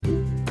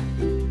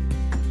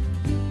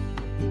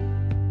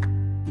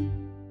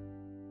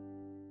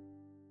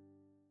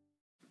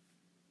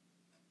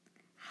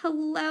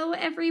Hello,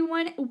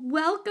 everyone.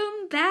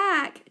 Welcome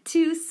back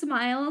to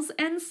Smiles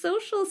and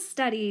Social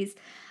Studies.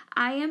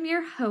 I am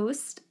your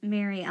host,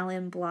 Mary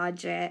Ellen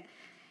Blodgett,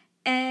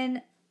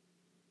 and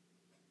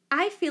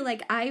I feel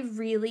like I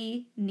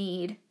really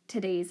need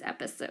today's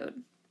episode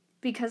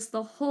because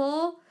the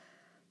whole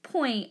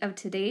point of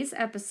today's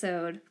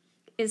episode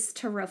is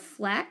to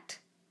reflect,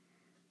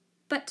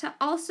 but to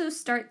also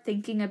start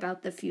thinking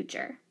about the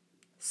future.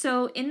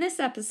 So in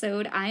this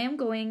episode, I am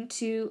going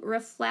to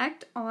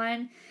reflect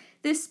on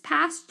this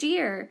past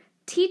year,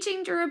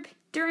 teaching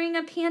during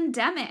a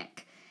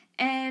pandemic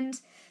and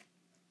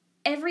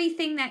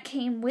everything that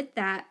came with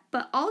that,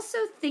 but also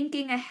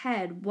thinking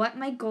ahead what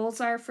my goals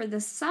are for the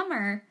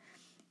summer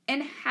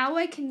and how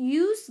I can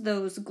use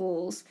those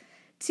goals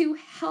to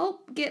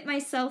help get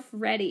myself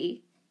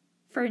ready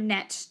for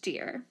next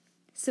year.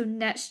 So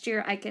next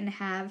year I can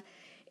have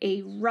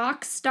a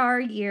rock star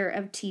year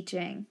of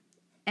teaching.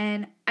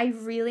 And I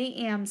really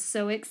am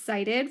so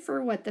excited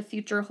for what the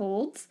future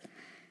holds.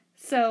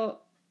 So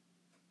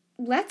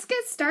let's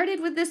get started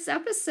with this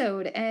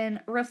episode and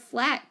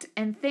reflect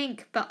and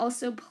think, but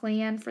also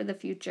plan for the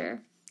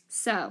future.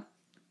 So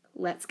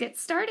let's get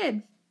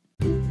started.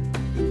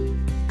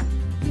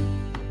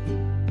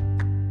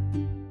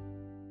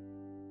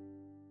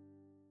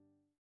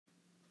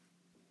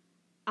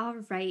 All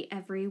right,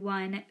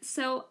 everyone.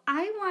 So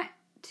I want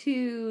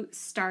to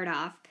start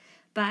off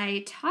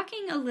by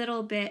talking a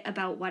little bit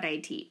about what I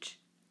teach.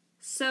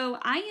 So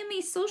I am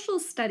a social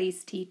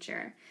studies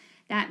teacher.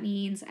 That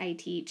means I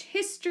teach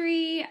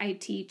history, I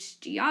teach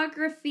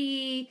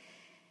geography,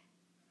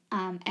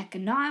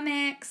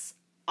 economics,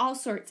 all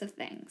sorts of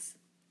things.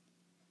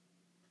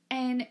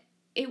 And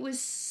it was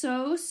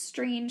so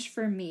strange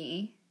for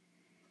me,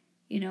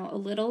 a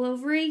little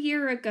over a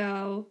year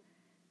ago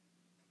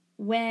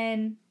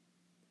when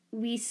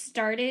we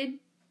started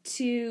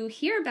to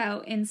hear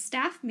about in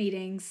staff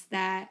meetings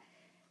that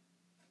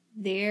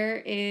there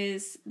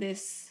is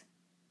this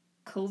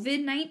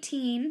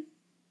COVID-19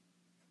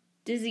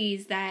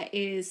 disease that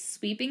is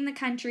sweeping the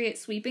country, it's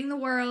sweeping the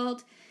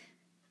world,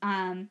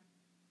 and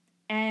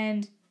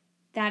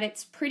that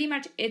it's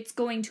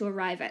going to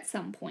arrive at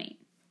some point.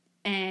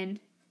 And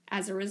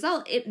as a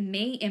result, it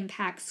may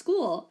impact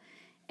school,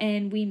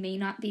 and we may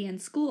not be in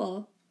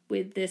school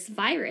with this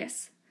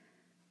virus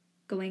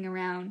going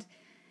around.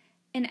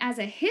 And as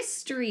a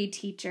history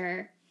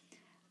teacher,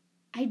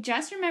 I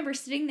just remember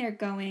sitting there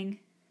going,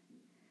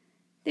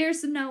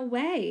 there's no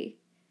way.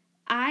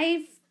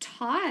 I've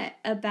taught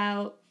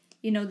about,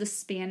 the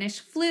Spanish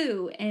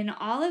flu and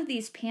all of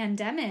these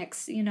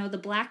pandemics, the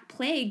Black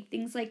Plague,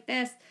 things like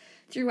this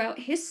throughout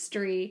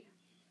history.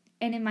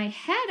 And in my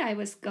head, I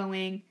was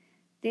going,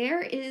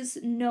 there is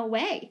no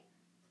way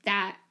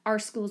that our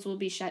schools will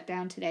be shut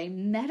down today.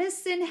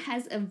 Medicine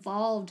has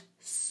evolved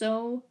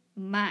so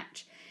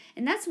much.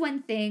 And that's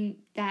one thing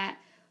that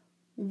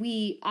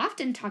we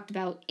often talked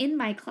about in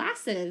my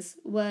classes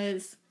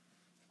was,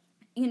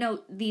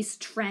 these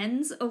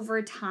trends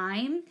over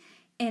time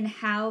and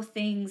how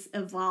things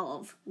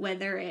evolve,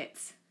 whether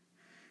it's,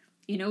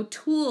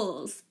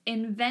 tools,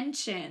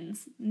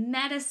 inventions,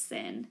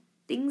 medicine,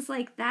 things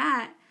like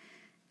that.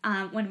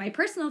 One of my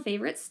personal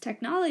favorites,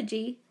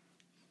 technology.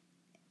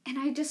 And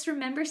I just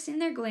remember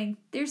sitting there going,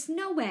 there's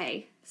no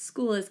way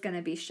school is going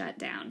to be shut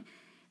down.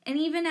 And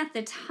even at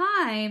the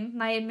time,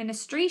 my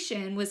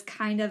administration was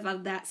kind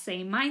of that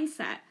same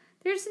mindset.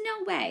 There's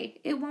no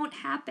way. It won't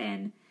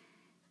happen.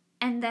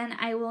 And then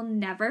I will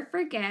never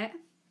forget,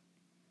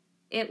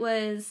 it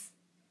was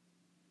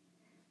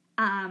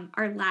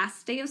our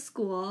last day of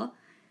school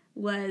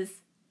was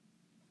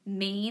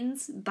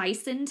Maine's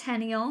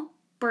bicentennial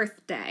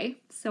birthday.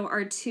 So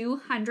our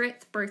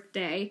 200th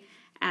birthday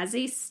as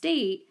a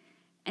state.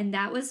 And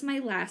that was my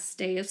last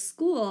day of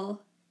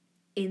school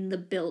in the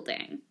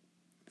building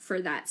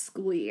for that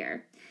school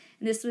year.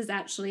 And this was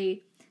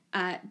actually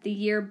the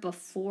year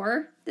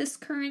before this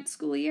current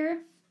school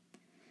year.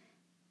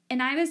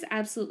 And I was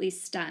absolutely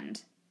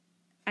stunned.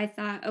 I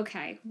thought,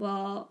 okay,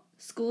 well,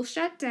 school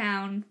shut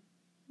down.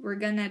 We're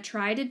going to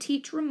try to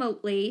teach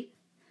remotely,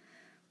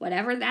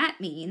 whatever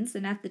that means.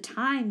 And at the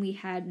time, we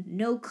had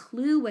no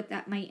clue what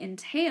that might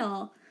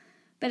entail.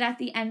 But at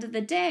the end of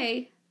the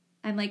day,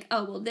 I'm like,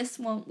 oh, well, this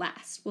won't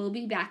last. We'll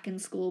be back in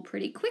school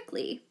pretty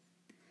quickly.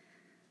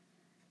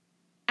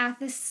 At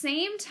the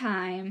same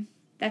time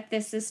that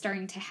this is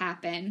starting to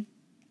happen,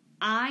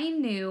 I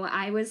knew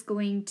I was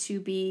going to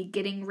be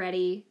getting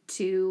ready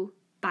to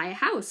buy a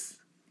house.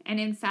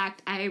 And in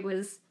fact, I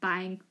was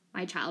buying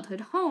my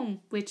childhood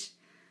home, which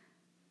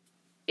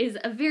is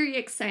a very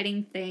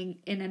exciting thing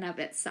in and of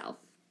itself.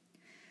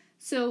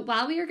 So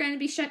while we were going to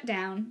be shut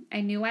down,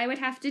 I knew I would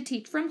have to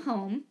teach from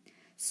home.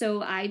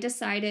 So I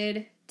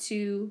decided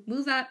to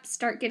move up,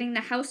 start getting the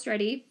house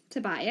ready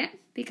to buy it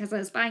because I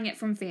was buying it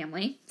from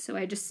family. So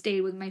I just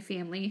stayed with my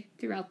family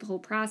throughout the whole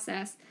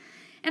process.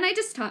 And I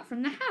just taught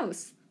from the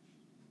house.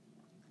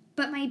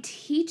 But my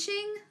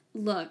teaching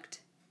looked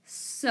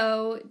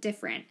so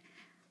different.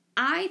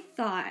 I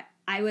thought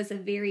I was a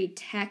very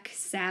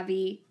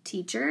tech-savvy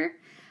teacher.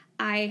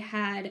 I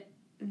had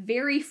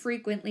very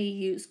frequently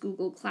use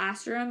Google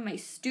Classroom. My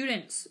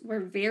students were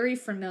very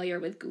familiar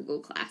with Google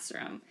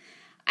Classroom.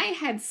 I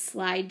had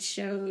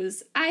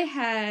slideshows. I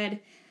had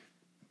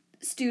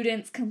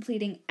students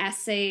completing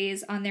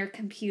essays on their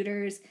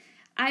computers.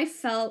 I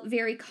felt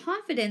very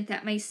confident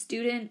that my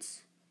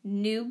students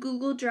knew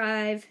Google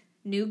Drive,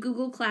 knew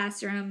Google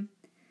Classroom,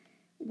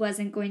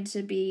 wasn't going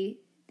to be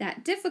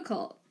that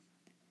difficult.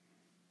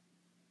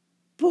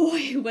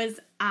 Boy, was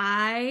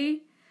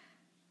I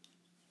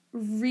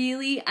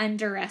really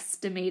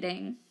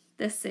underestimating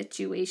the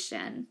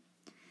situation.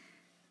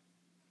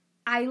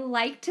 I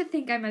like to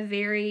think I'm a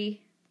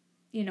very,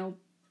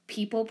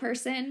 people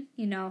person.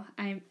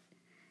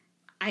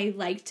 I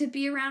like to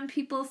be around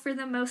people for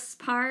the most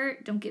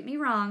part. Don't get me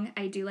wrong.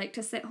 I do like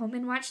to sit home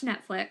and watch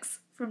Netflix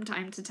from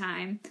time to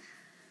time.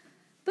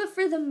 But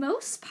for the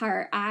most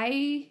part,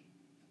 I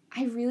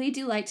really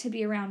do like to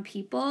be around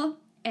people.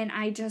 And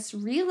I just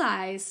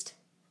realized,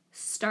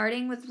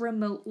 starting with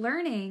remote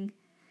learning,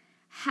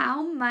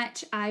 how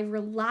much I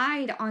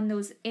relied on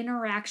those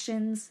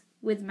interactions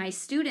with my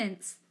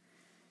students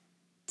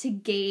to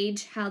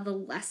gauge how the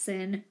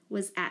lesson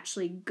was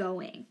actually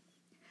going.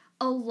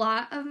 A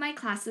lot of my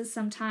classes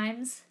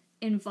sometimes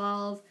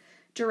involve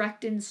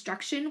direct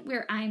instruction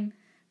where I'm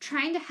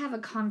trying to have a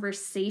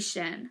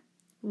conversation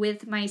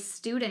with my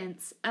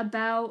students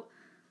about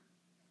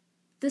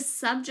the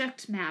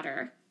subject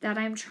matter that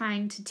I'm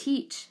trying to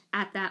teach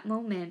at that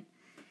moment.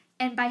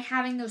 And by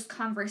having those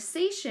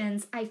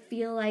conversations, I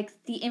feel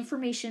like the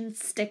information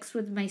sticks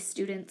with my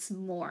students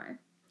more.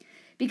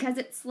 Because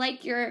it's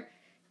like you're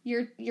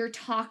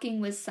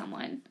talking with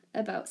someone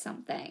about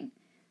something.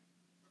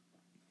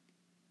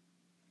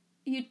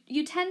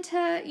 You tend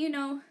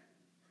to,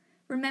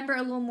 remember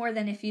a little more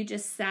than if you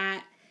just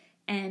sat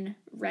and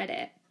read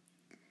it.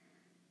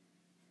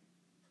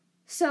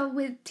 So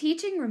with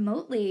teaching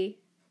remotely,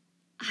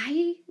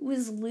 I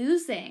was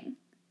losing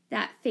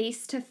that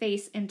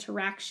face-to-face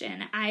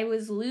interaction. I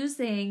was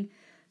losing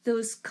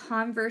those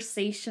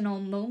conversational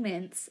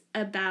moments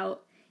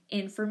about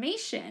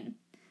information.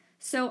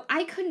 So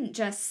I couldn't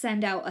just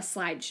send out a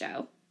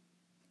slideshow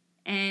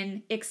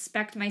and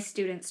expect my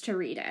students to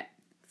read it.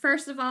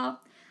 First of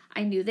all,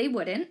 I knew they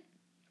wouldn't,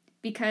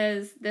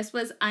 because this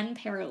was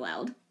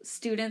unparalleled.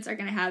 Students are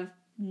going to have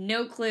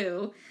no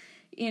clue,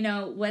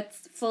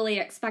 what's fully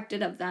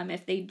expected of them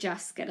if they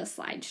just get a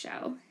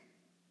slideshow.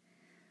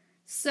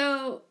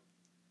 So,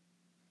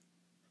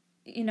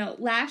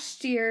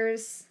 last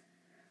year's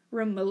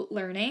remote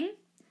learning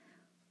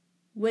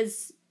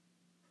was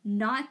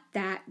not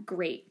that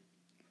great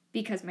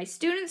because my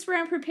students were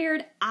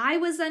unprepared, I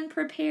was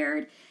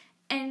unprepared,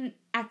 and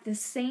at the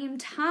same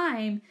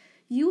time,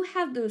 you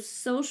have those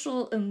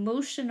social,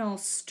 emotional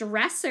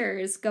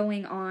stressors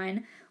going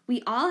on.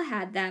 We all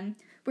had them,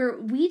 where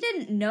we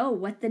didn't know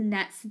what the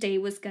next day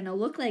was going to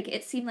look like.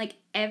 It seemed like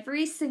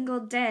every single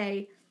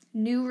day,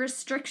 new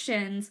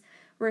restrictions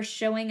were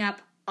showing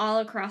up all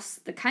across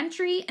the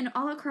country and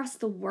all across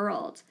the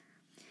world.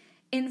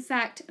 In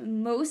fact,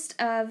 most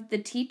of the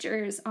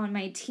teachers on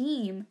my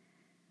team,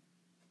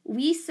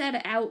 we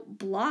set out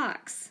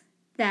blocks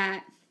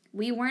that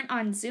we weren't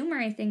on Zoom or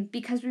anything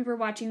because we were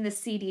watching the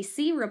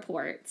CDC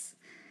reports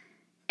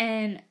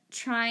and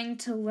trying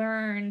to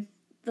learn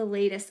the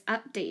latest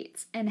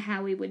updates and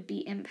how we would be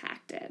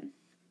impacted.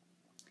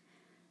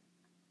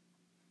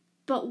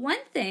 But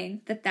one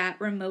thing that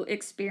remote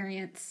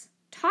experience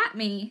taught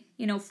me,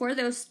 for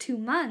those 2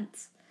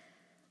 months,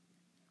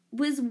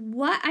 was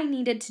what I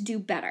needed to do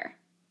better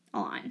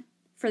on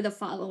for the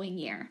following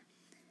year.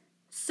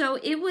 So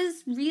it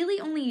was really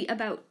only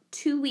about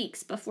 2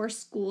 weeks before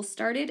school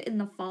started in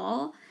the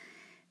fall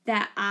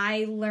that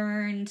I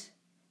learned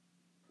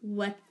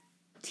what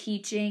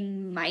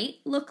teaching might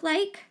look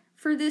like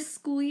for this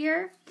school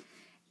year.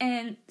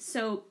 And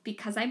so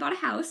because I bought a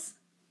house,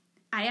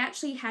 I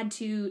actually had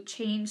to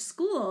change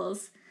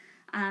schools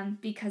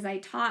because I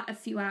taught a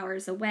few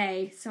hours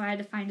away, so I had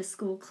to find a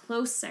school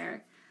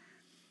closer.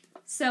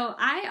 So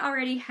I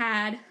already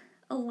had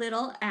a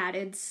little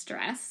added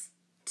stress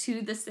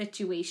to the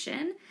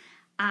situation.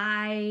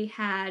 I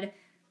had,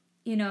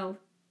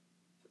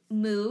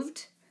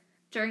 moved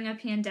during a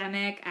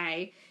pandemic.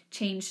 I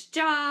changed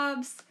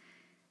jobs.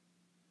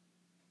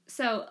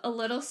 So a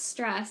little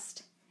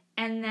stressed.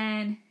 And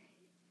then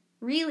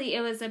really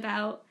it was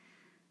about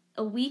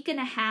a week and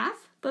a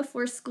half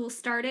before school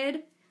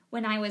started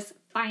when I was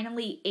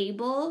finally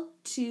able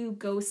to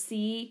go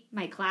see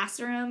my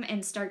classroom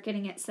and start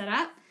getting it set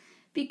up.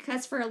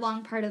 Because for a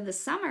long part of the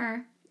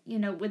summer,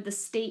 with the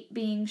state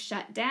being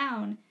shut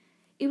down,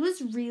 it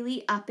was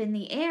really up in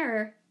the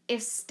air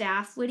if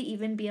staff would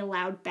even be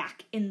allowed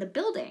back in the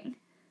building.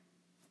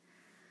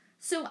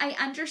 So I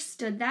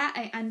understood that.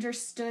 I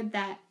understood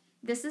that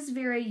this is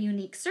very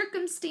unique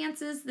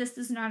circumstances. This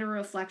is not a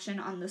reflection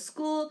on the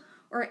school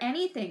or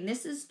anything.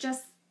 This is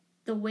just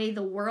the way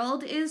the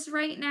world is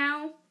right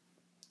now.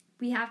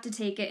 We have to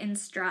take it in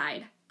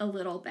stride a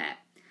little bit.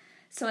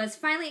 So I was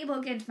finally able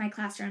to get into my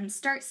classroom,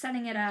 start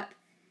setting it up.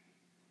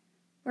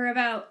 We're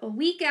about a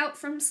week out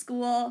from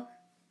school,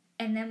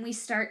 and then we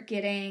start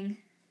getting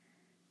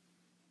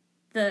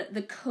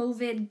the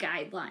COVID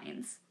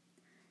guidelines.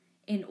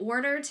 In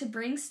order to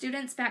bring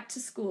students back to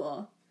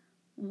school,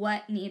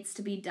 what needs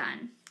to be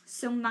done?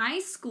 So my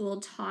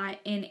school taught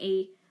in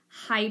a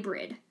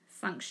hybrid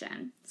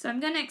function. So I'm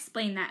going to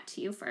explain that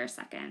to you for a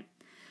second.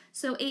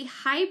 So a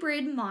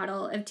hybrid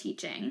model of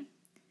teaching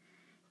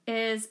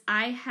is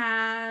I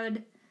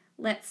had,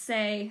 let's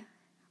say,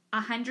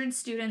 100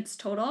 students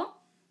total.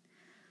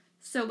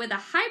 So with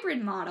a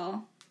hybrid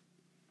model,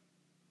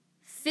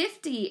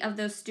 50 of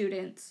those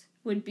students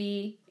would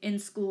be in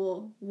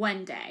school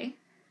one day.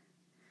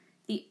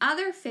 The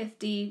other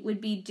 50 would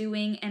be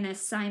doing an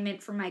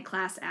assignment for my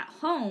class at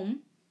home.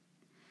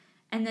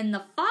 And then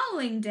the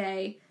following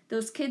day,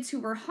 those kids who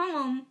were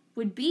home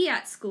would be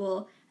at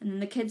school, and then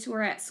the kids who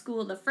were at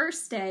school the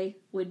first day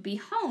would be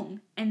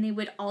home, and they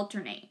would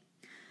alternate.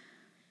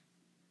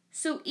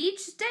 So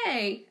each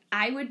day,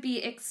 I would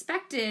be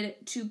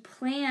expected to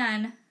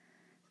plan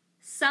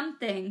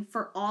something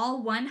for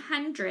all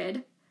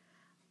 100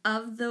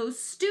 of those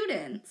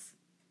students,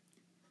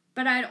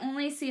 but I'd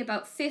only see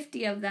about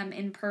 50 of them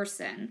in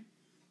person.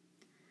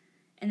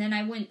 And then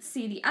I wouldn't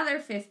see the other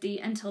 50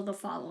 until the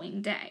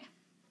following day.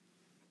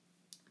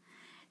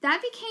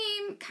 That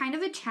became kind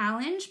of a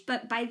challenge,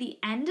 but by the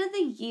end of the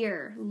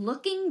year,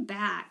 looking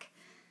back,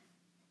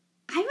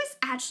 I was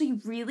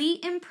actually really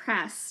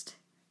impressed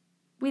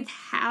with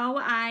how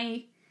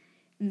I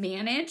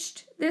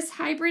managed this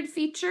hybrid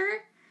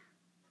feature.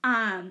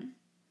 I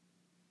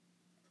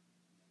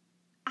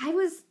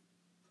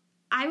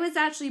was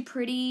actually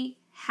pretty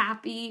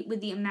happy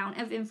with the amount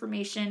of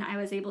information I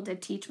was able to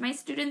teach my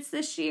students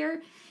this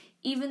year,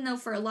 even though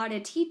for a lot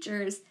of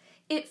teachers,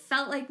 it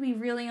felt like we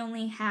really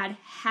only had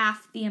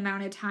half the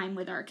amount of time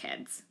with our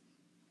kids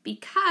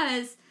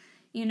because,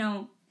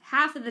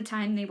 half of the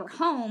time they were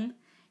home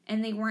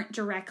and they weren't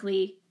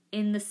directly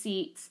in the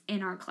seats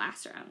in our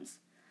classrooms.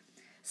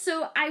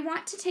 So I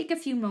want to take a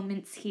few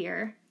moments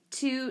here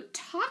to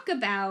talk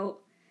about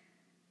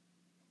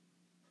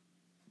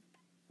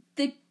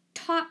the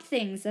top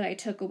things that I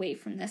took away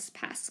from this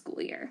past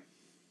school year.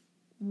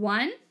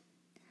 1,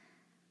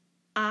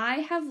 I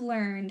have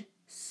learned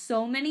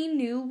so many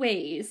new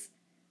ways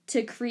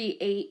to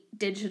create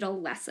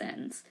digital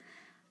lessons.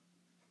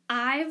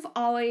 I've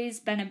always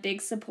been a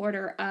big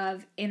supporter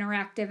of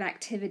interactive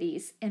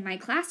activities in my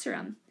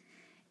classroom.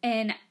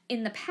 And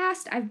in the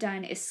past, I've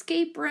done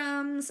escape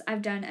rooms,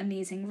 I've done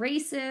amazing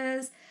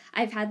races,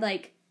 I've had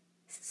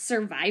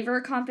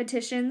Survivor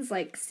competitions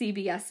like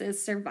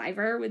CBS's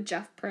Survivor with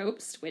Jeff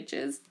Probst, which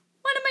is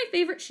one of my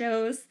favorite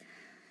shows.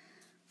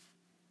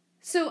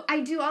 So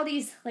I do all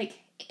these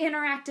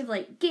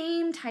interactive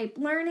game type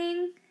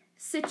learning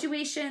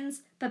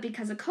situations, but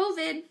because of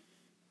COVID,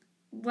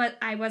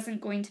 I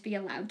wasn't going to be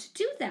allowed to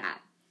do that.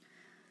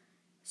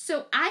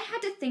 So I had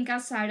to think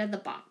outside of the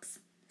box.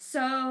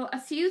 So a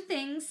few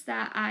things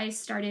that I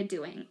started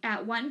doing.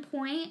 At one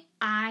point,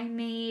 I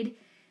made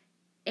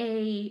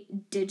a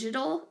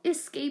digital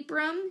escape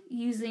room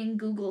using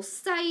Google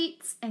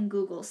Sites and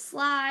Google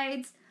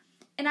Slides,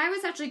 and I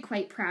was actually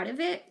quite proud of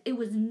it. It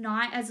was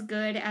not as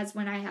good as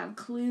when I have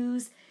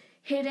clues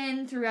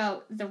hidden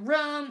throughout the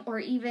room or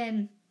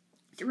even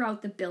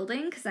throughout the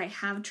building, because I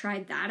have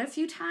tried that a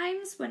few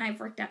times when I've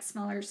worked at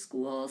smaller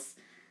schools.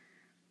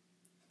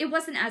 It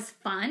wasn't as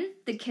fun.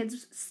 The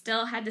kids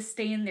still had to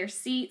stay in their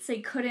seats. They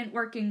couldn't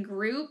work in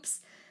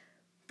groups,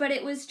 but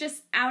it was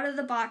just out of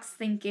the box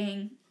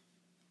thinking,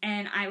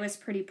 and I was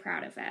pretty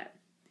proud of it.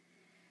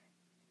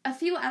 A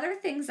few other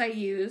things I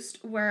used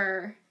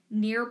were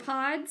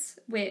Nearpods,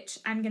 which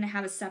I'm going to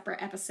have a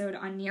separate episode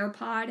on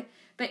Nearpod,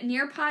 but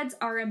Nearpods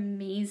are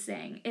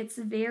amazing. It's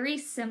very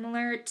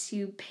similar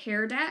to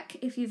Pear Deck,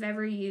 if you've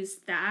ever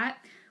used that,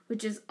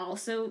 which is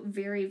also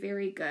very,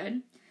 very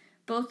good.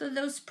 Both of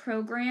those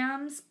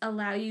programs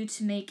allow you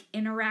to make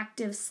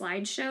interactive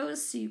slideshows,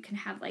 so you can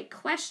have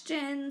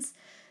questions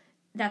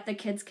that the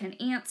kids can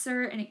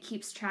answer, and it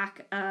keeps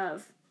track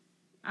of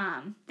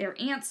their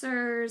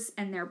answers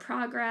and their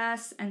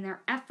progress and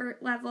their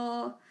effort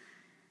level.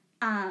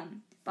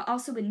 But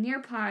also with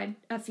Nearpod,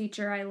 a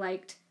feature I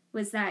liked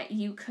was that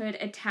you could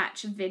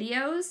attach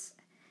videos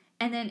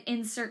and then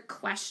insert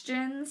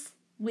questions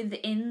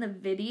within the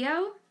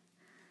video,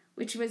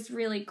 which was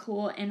really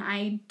cool, and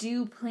I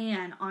do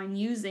plan on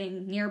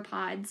using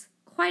Nearpods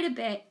quite a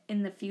bit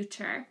in the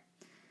future.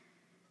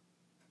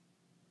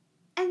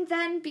 And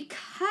then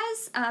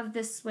because of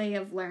this way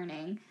of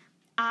learning,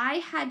 I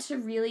had to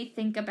really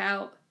think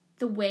about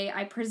the way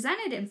I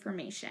presented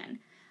information.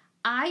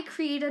 I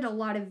created a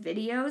lot of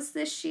videos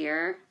this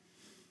year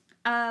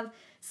of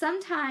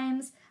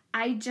sometimes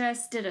I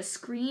just did a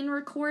screen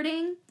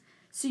recording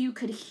so you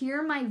could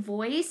hear my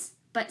voice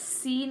but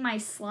see my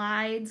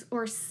slides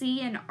or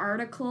see an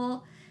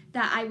article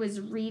that I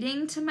was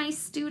reading to my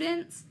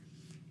students.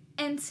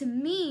 And to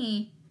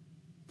me,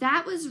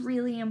 that was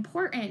really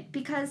important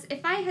because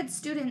if I had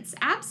students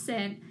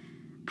absent,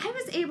 I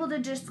was able to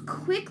just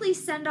quickly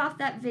send off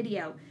that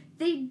video.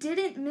 They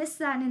didn't miss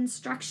that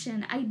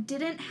instruction. I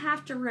didn't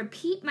have to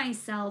repeat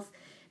myself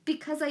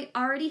because I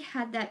already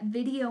had that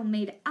video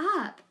made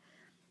up.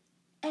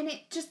 And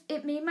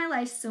it made my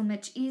life so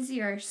much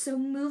easier. So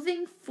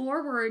moving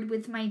forward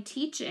with my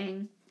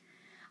teaching,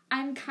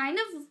 I'm kind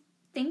of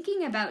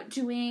thinking about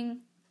doing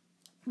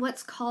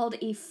what's called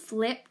a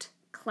flipped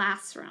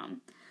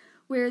classroom,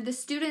 where the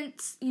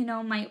students,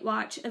 might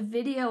watch a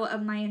video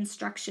of my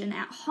instruction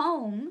at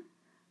home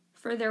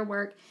for their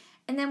work.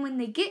 And then when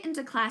they get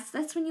into class,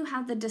 that's when you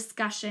have the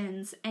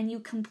discussions and you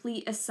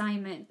complete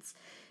assignments.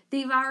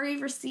 They've already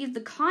received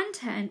the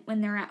content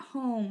when they're at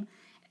home,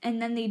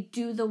 and then they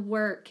do the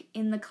work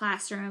in the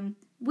classroom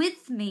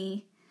with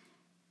me.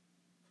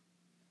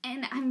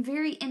 And I'm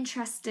very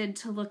interested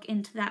to look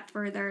into that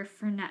further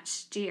for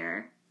next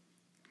year.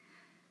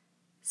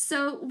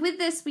 So with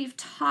this, we've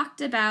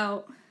talked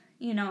about,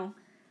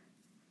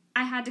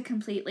 I had to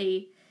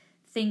completely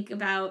think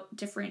about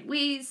different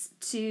ways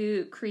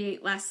to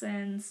create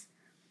lessons.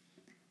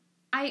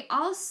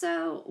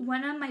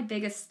 One of my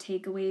biggest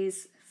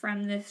takeaways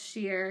from this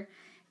year,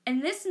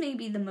 and this may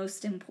be the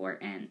most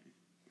important,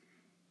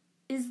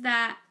 is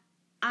that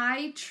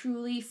I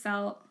truly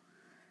felt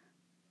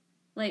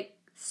like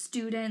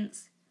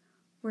students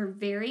were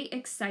very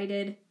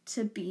excited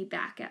to be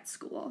back at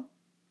school.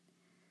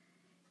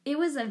 It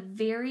was a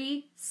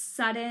very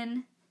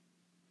sudden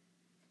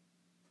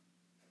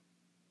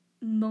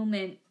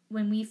moment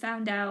when we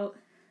found out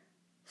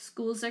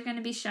schools are going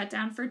to be shut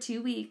down for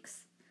 2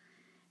 weeks.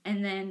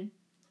 And then,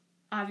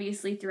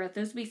 obviously, throughout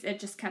those weeks, it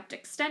just kept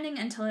extending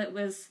until it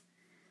was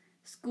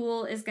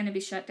school is going to be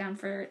shut down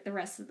for the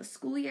rest of the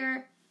school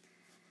year.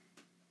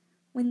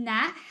 When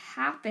that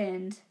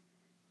happened,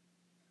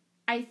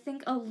 I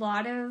think a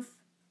lot of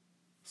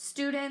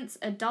students,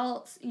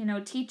 adults,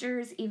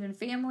 teachers, even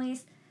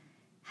families,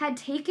 had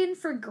taken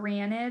for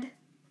granted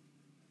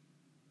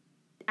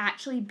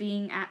actually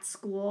being at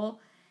school,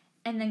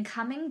 and then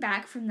coming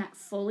back from that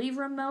fully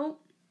remote,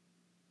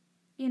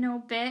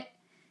 bit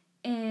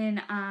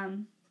in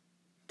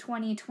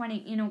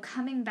 2020,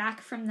 coming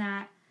back from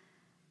that,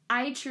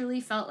 I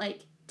truly felt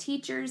like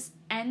teachers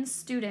and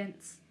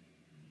students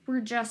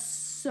were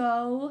just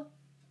so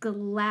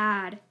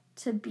glad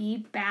to be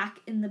back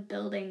in the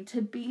building,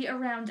 to be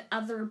around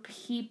other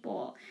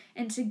people,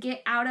 and to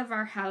get out of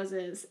our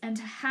houses and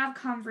to have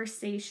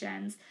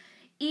conversations,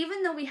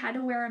 even though we had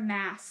to wear a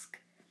mask,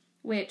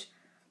 which,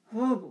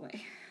 oh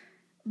boy,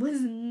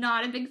 was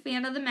not a big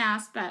fan of the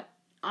mask, but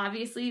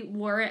obviously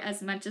wore it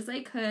as much as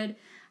I could.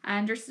 I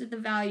understood the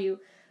value,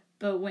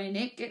 but when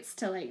it gets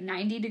to like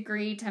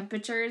 90-degree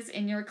temperatures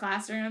in your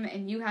classroom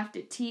and you have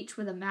to teach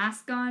with a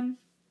mask on,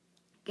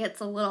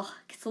 gets a little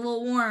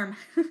warm,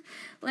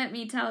 let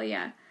me tell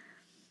you.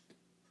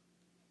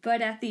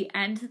 But at the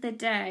end of the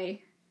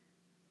day,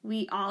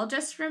 we all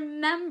just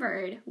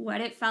remembered what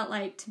it felt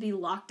like to be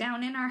locked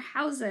down in our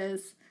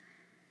houses.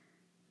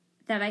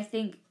 That I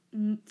think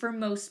for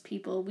most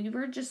people, we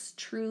were just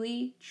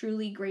truly,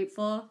 truly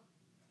grateful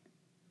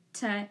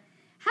to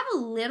have a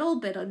little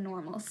bit of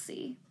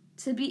normalcy,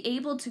 to be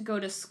able to go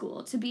to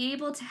school, to be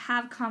able to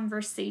have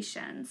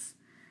conversations.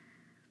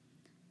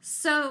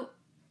 So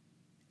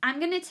I'm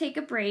going to take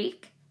a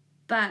break,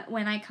 but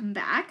when I come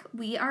back,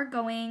 we are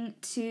going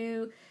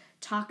to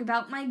talk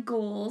about my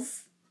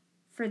goals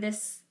for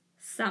this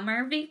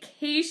summer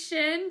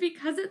vacation,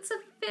 because it's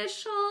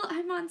official.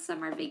 I'm on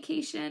summer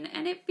vacation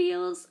and it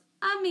feels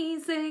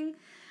amazing.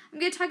 I'm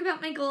going to talk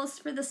about my goals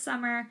for the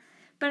summer,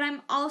 but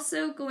I'm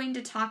also going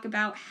to talk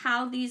about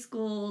how these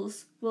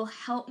goals will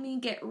help me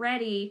get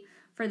ready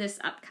for this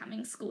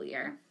upcoming school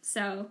year.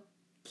 So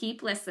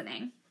keep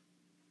listening.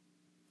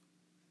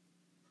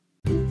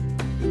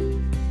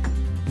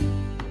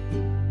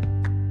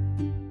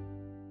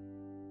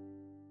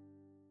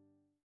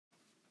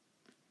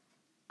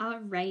 All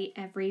right,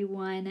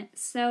 everyone.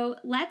 So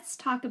let's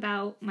talk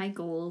about my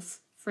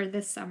goals for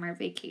this summer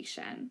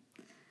vacation.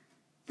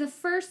 The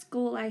first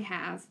goal I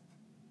have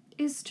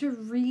is to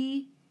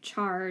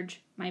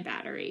recharge my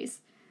batteries.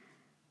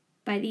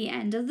 By the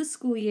end of the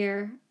school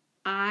year,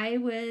 I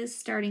was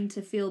starting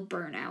to feel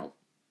burnout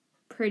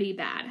pretty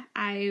bad.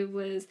 I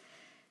was,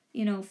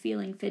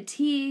 feeling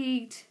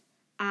fatigued.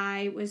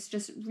 I was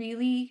just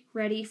really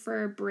ready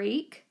for a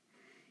break.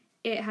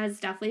 It has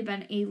definitely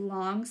been a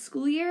long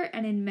school year,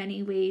 and in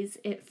many ways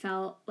it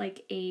felt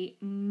like a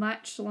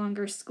much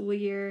longer school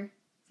year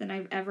than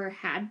I've ever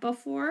had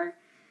before.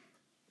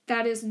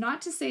 That is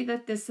not to say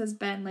that this has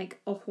been like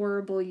a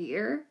horrible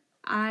year.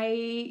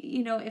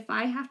 If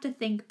I have to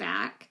think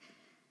back,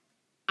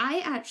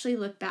 I actually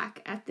look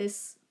back at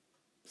this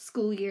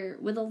school year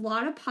with a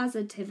lot of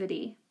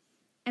positivity,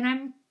 and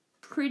I'm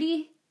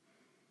pretty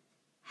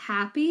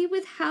happy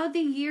with how the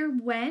year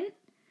went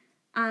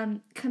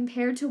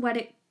compared to what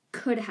it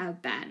could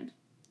have been.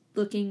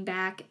 Looking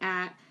back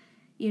at,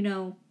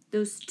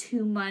 those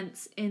 2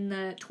 months in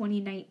the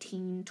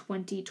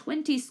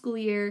 2019-2020 school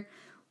year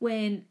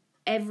when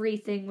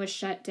everything was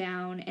shut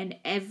down and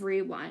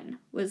everyone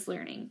was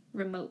learning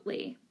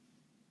remotely.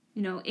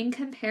 In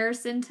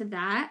comparison to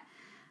that,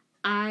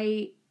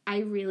 I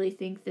really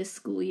think this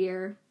school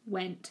year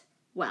went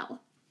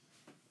well.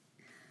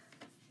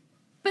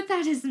 But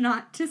that is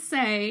not to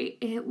say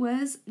it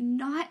was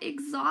not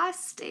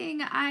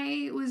exhausting.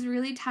 I was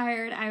really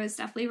tired. I was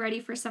definitely ready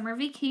for summer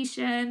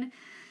vacation.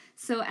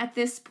 So at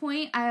this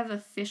point, I have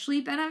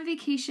officially been on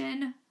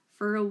vacation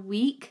for a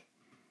week,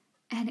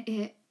 and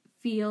it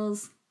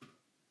feels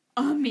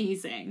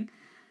amazing.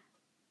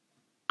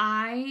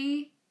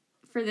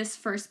 For this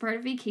first part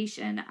of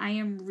vacation, I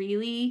am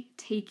really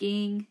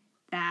taking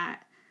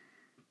that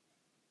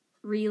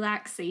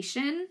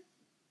relaxation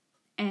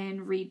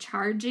and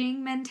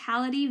recharging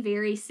mentality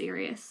very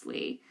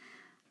seriously.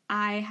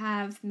 I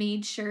have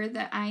made sure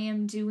that I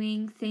am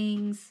doing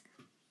things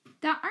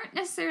that aren't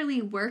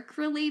necessarily work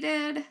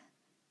related,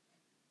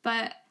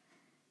 but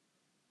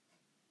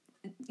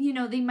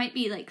they might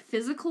be like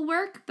physical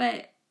work,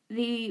 but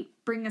they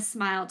bring a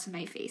smile to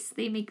my face.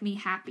 They make me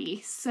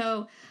happy.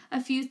 So a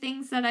few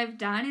things that I've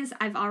done is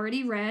I've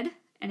already read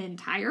an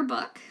entire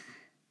book,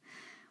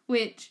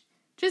 which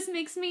just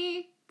makes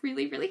me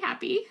really, really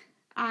happy.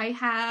 I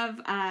have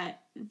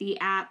the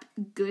app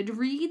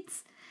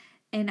Goodreads,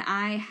 and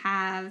I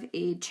have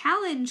a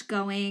challenge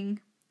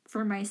going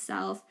for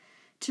myself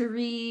to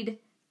read,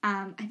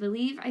 I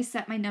believe I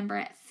set my number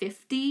at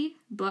 50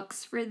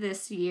 books for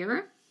this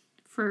year,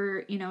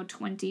 for,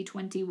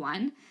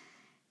 2021.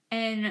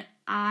 And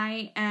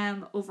I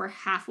am over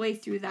halfway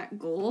through that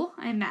goal.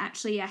 I'm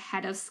actually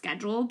ahead of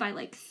schedule by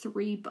like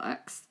 3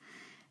 books.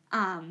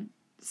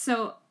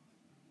 So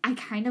I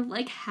kind of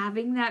like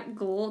having that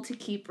goal to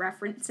keep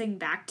referencing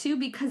back to,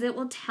 because it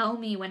will tell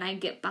me when I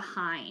get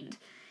behind.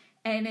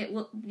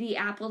 And the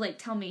app will like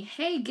tell me,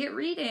 hey, get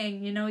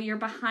reading, you're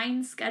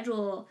behind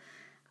schedule.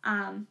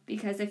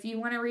 Because if you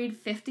want to read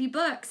 50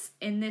 books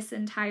in this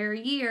entire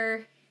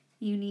year,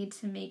 you need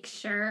to make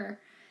sure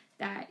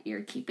that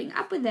you're keeping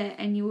up with it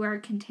and you are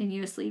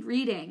continuously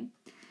reading.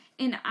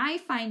 And I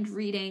find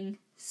reading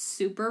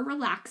super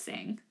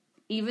relaxing,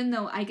 even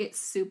though I get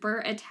super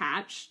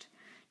attached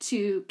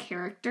to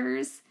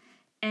characters.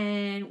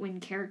 And when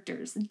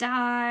characters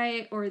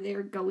die or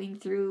they're going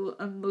through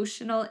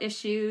emotional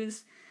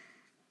issues,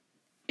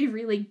 it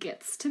really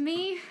gets to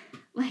me.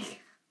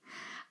 Like,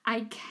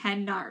 I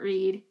cannot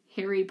read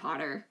Harry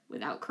Potter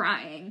without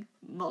crying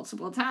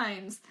multiple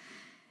times.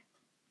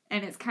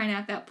 And it's kind of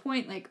at that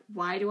point, like,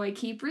 why do I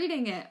keep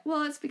reading it?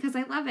 Well, it's because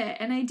I love it.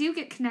 And I do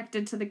get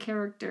connected to the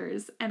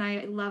characters. And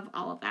I love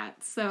all of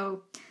that.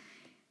 So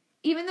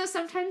even though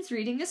sometimes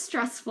reading is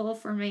stressful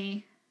for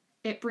me,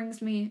 it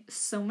brings me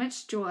so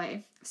much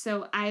joy.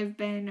 So I've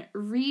been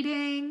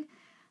reading.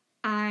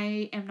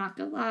 I am not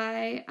gonna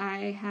lie.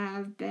 I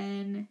have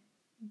been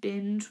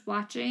binge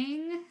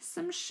watching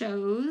some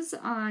shows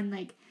on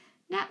like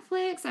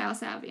Netflix. I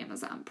also have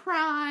Amazon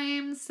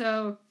Prime.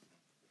 So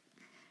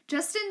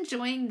just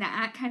enjoying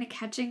that, kind of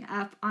catching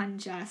up on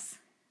just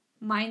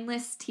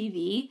mindless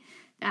TV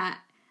that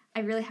I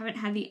really haven't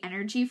had the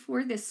energy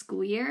for this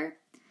school year.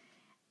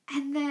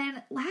 And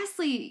then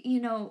lastly,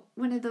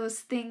 one of those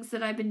things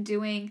that I've been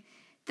doing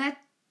that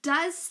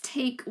does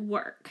take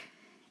work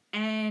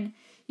and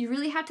you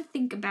really have to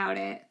think about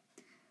it,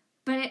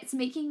 but it's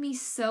making me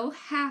so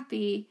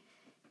happy,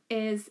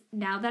 is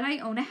now that I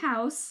own a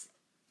house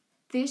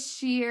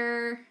this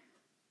year,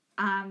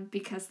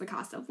 because the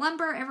cost of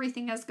lumber,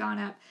 everything has gone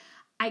up,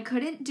 I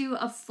couldn't do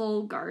a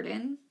full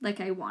garden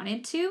like I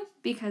wanted to,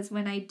 because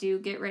when I do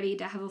get ready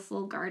to have a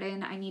full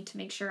garden, I need to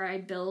make sure I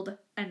build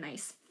a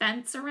nice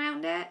fence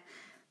around it,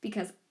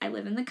 because I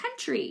live in the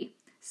country.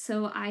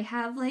 So I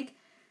have like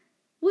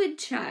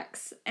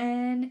woodchucks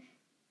and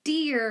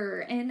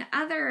deer and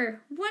other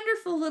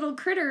wonderful little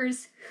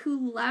critters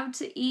who love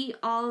to eat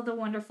all of the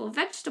wonderful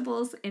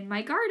vegetables in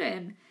my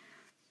garden.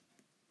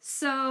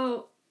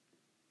 So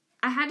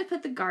I had to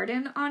put the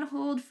garden on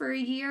hold for a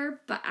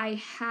year, but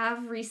I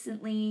have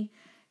recently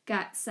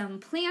got some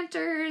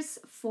planters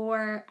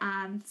for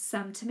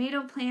some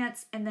tomato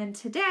plants, and then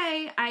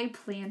today I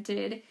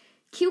planted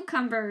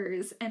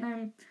cucumbers, and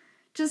I'm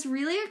just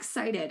really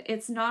excited.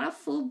 It's not a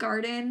full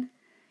garden.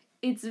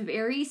 It's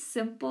very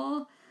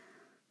simple,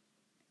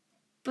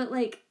 but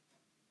like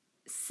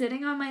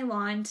sitting on my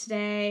lawn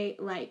today,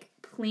 like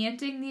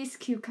planting these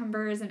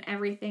cucumbers and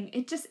everything,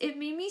 it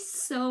made me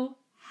so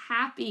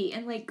happy.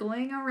 And like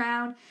going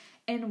around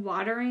and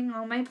watering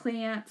all my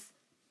plants,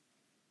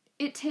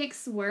 it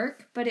takes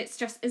work, but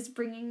it's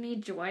bringing me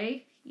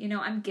joy.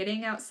 I'm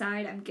getting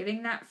outside, I'm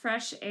getting that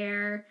fresh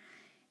air,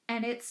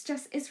 and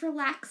it's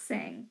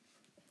relaxing.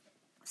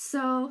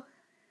 So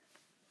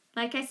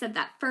like I said,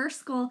 that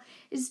first goal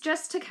is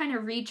just to kind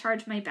of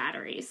recharge my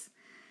batteries.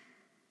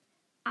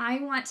 I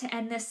want to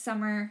end this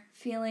summer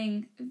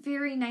feeling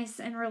very nice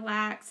and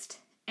relaxed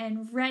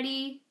and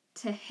ready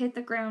to hit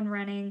the ground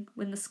running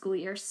when the school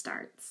year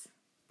starts.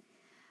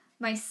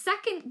 My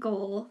second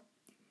goal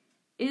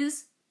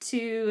is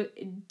to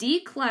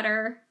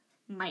declutter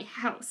my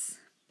house.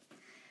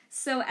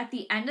 So at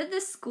the end of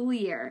the school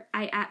year,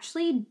 I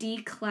actually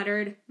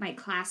decluttered my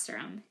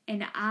classroom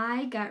and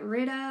I got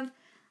rid of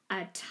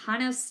a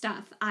ton of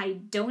stuff. I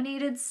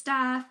donated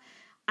stuff.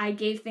 I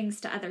gave things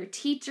to other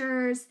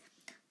teachers.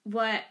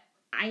 What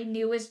I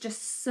knew was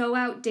just so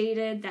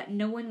outdated that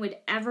no one would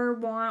ever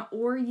want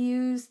or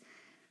use.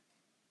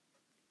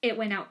 It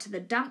went out to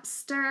the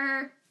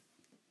dumpster.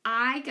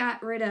 I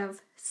got rid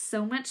of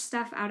so much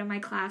stuff out of my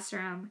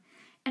classroom,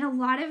 and a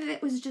lot of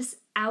it was just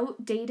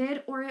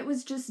outdated, or it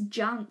was just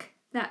junk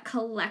that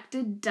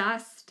collected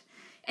dust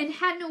and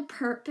had no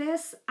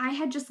purpose. I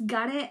had just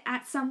got it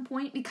at some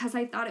point because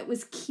I thought it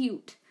was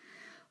cute,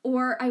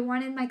 or I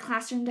wanted my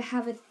classroom to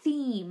have a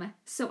theme,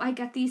 so I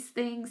got these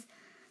things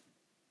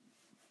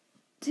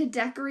to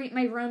decorate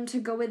my room to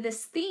go with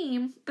this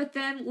theme, but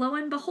then lo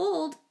and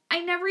behold, I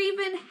never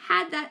even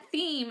had that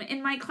theme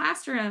in my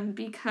classroom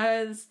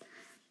because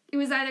it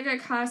was either going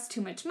to cost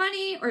too much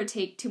money or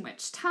take too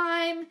much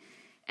time,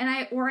 and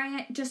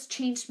I just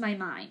changed my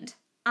mind.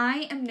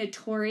 I am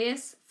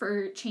notorious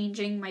for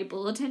changing my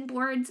bulletin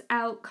boards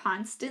out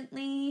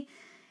constantly,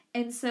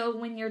 and so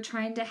when you're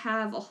trying to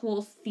have a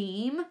whole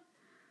theme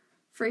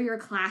for your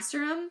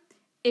classroom,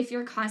 if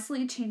you're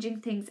constantly changing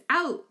things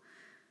out,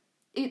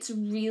 it's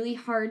really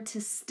hard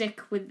to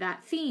stick with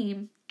that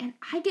theme, and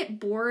I get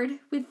bored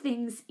with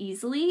things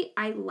easily.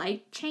 I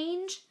like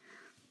change,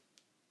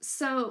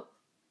 so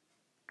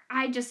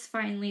I just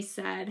finally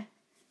said,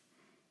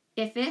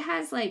 if it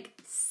has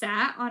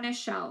sat on a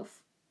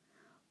shelf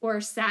or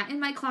sat in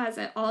my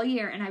closet all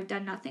year and I've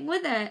done nothing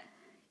with it,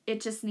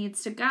 it just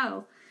needs to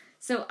go.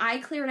 So I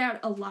cleared out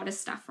a lot of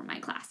stuff from my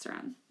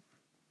classroom.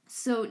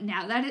 So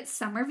now that it's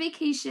summer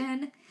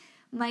vacation,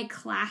 my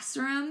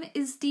classroom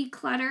is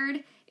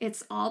decluttered.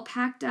 It's all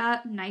packed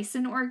up, nice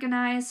and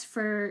organized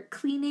for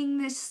cleaning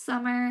this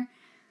summer.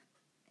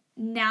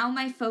 Now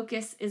my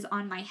focus is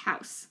on my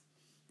house.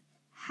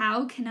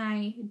 How can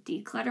I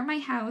declutter my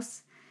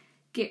house,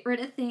 get rid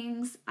of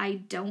things I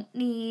don't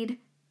need,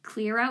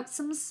 clear out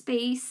some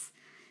space?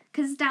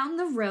 Because down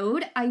the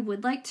road, I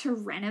would like to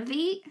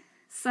renovate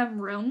some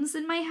rooms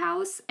in my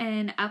house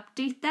and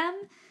update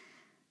them.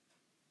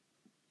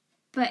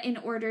 But in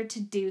order to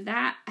do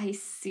that, I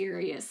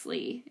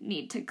seriously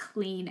need to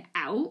clean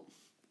out.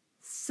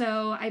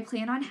 So I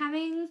plan on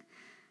having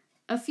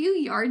a few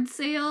yard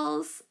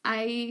sales.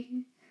 I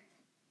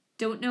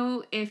don't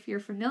know if you're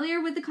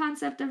familiar with the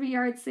concept of a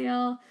yard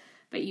sale,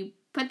 but you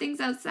put things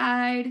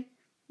outside,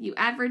 you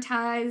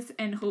advertise,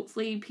 and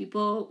hopefully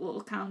people will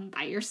come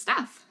buy your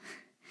stuff.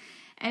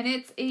 And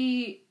it's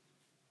a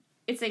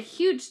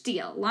huge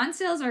deal. Lawn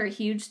sales are a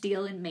huge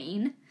deal in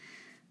Maine.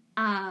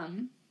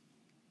 And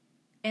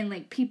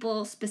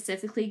people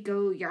specifically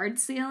go yard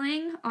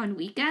sailing on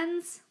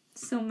weekends.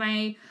 So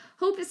my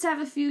hope is to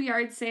have a few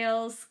yard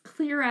sales,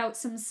 clear out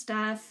some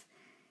stuff,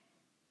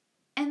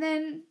 and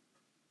then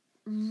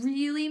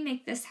really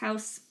make this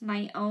house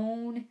my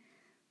own,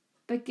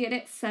 but get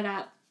it set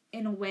up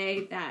in a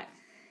way that,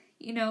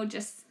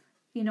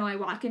 I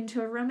walk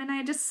into a room and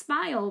I just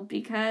smile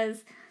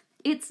because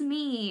it's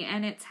me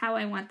and it's how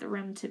I want the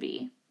room to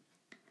be.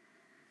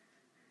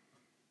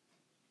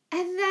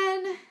 And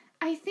then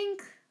I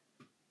think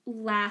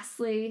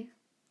lastly,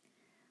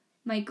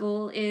 my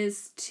goal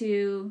is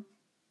to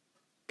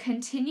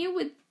continue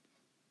with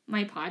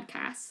my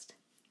podcast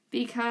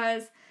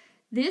because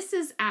this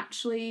is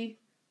actually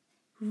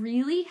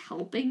really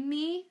helping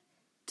me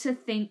to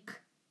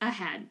think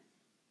ahead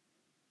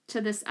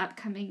to this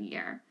upcoming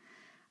year.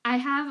 I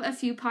have a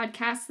few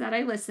podcasts that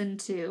I listen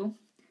to,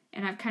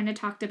 and I've kind of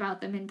talked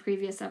about them in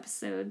previous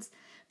episodes,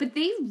 but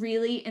they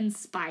really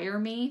inspire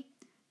me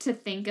to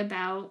think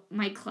about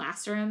my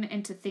classroom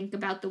and to think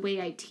about the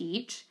way I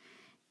teach.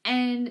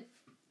 And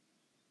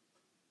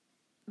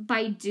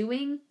by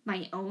doing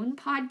my own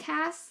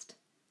podcast,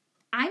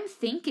 I'm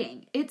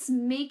thinking. It's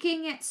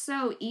making it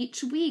so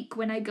each week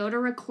when I go to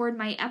record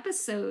my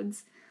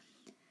episodes,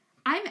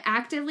 I'm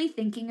actively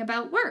thinking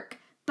about work,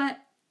 but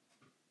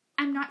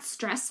I'm not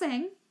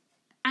stressing.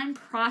 I'm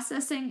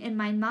processing in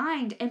my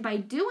mind. And by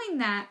doing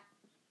that,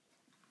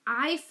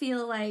 I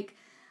feel like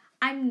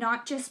I'm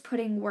not just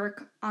putting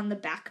work on the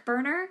back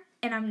burner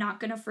and I'm not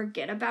going to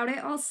forget about it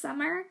all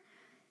summer.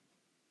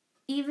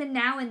 Even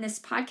now in this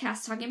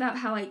podcast, talking about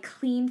how I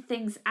clean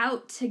things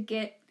out to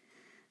get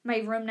my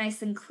room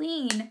nice and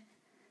clean,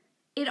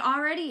 it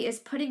already is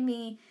putting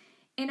me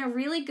in a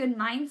really good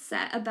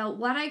mindset about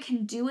what I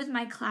can do with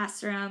my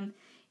classroom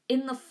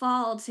in the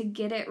fall to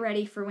get it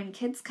ready for when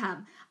kids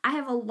come. I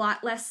have a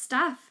lot less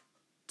stuff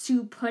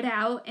to put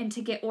out and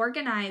to get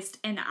organized,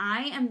 and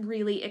I am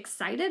really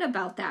excited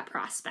about that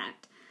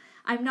prospect.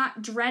 I'm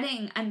not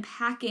dreading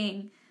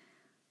unpacking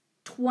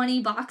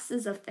 20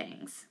 boxes of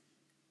things.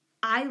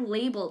 I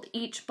labeled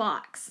each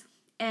box,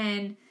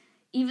 and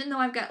even though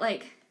I've got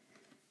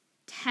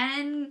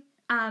 10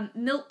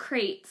 milk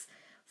crates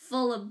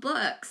full of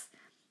books,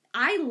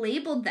 I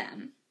labeled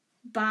them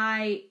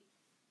by,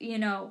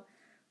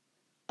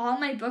 all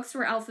my books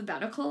were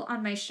alphabetical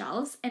on my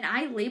shelves, and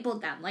I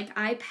labeled them.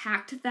 I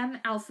packed them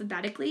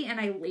alphabetically,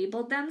 and I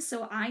labeled them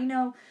so I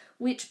know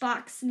which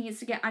box needs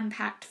to get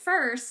unpacked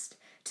first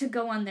to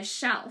go on the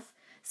shelf.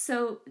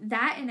 So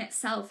that in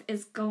itself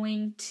is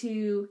going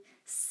to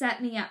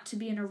set me up to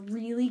be in a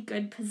really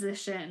good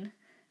position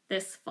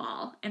this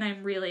fall, and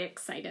I'm really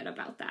excited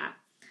about that.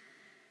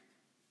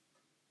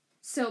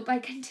 So by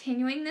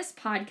continuing this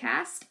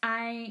podcast,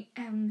 I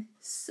am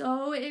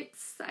so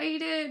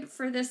excited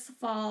for this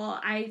fall.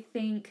 I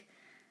think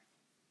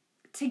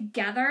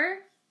together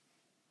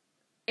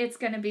it's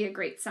going to be a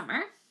great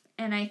summer.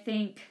 And I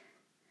think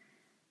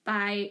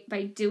by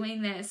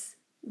doing this,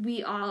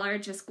 we all are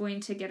just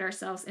going to get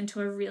ourselves into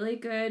a really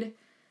good,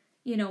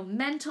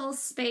 mental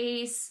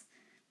space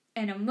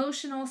and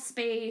emotional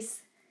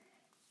space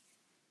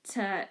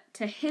to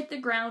hit the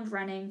ground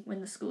running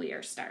when the school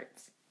year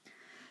starts.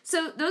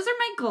 So those are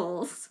my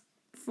goals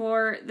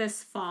for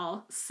this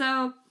fall.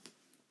 So,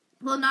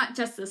 well, not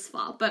just this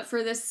fall, but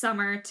for this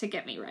summer to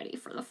get me ready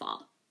for the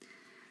fall.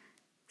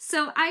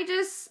 So I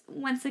just,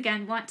 once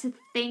again, want to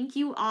thank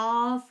you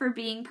all for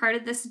being part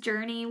of this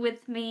journey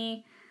with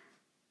me.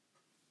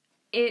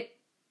 It's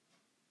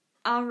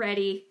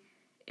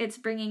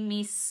bringing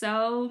me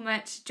so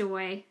much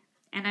joy,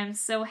 and I'm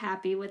so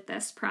happy with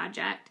this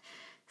project.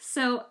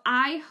 So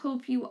I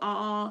hope you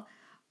all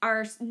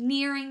are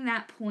nearing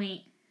that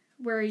point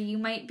where you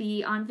might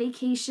be on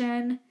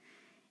vacation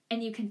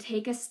and you can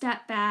take a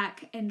step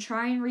back and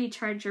try and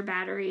recharge your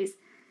batteries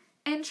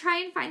and try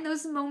and find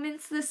those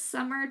moments this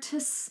summer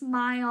to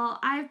smile.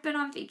 I've been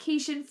on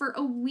vacation for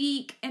a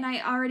week and I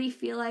already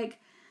feel like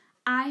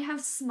I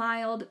have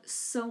smiled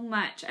so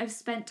much. I've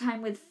spent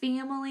time with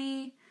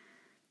family.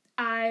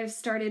 I've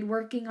started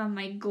working on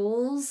my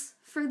goals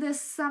for this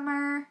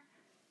summer.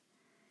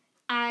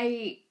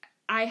 I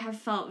have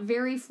felt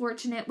very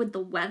fortunate with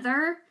the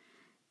weather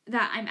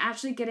that I'm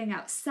actually getting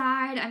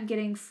outside. I'm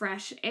getting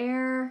fresh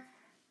air.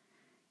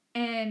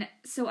 And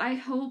so I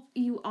hope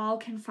you all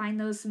can find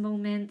those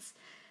moments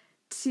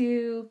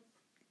to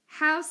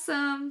have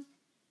some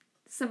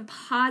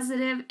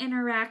positive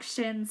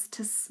interactions,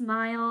 to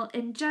smile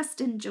and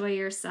just enjoy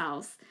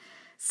yourselves.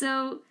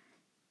 So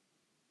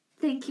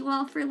thank you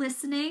all for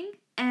listening,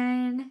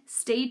 and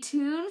stay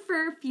tuned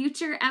for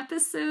future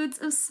episodes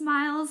of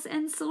Smiles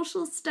and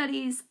Social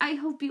Studies. I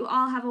hope you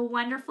all have a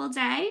wonderful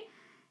day,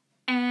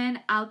 and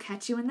I'll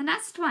catch you in the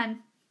next one.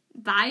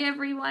 Bye,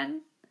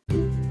 everyone.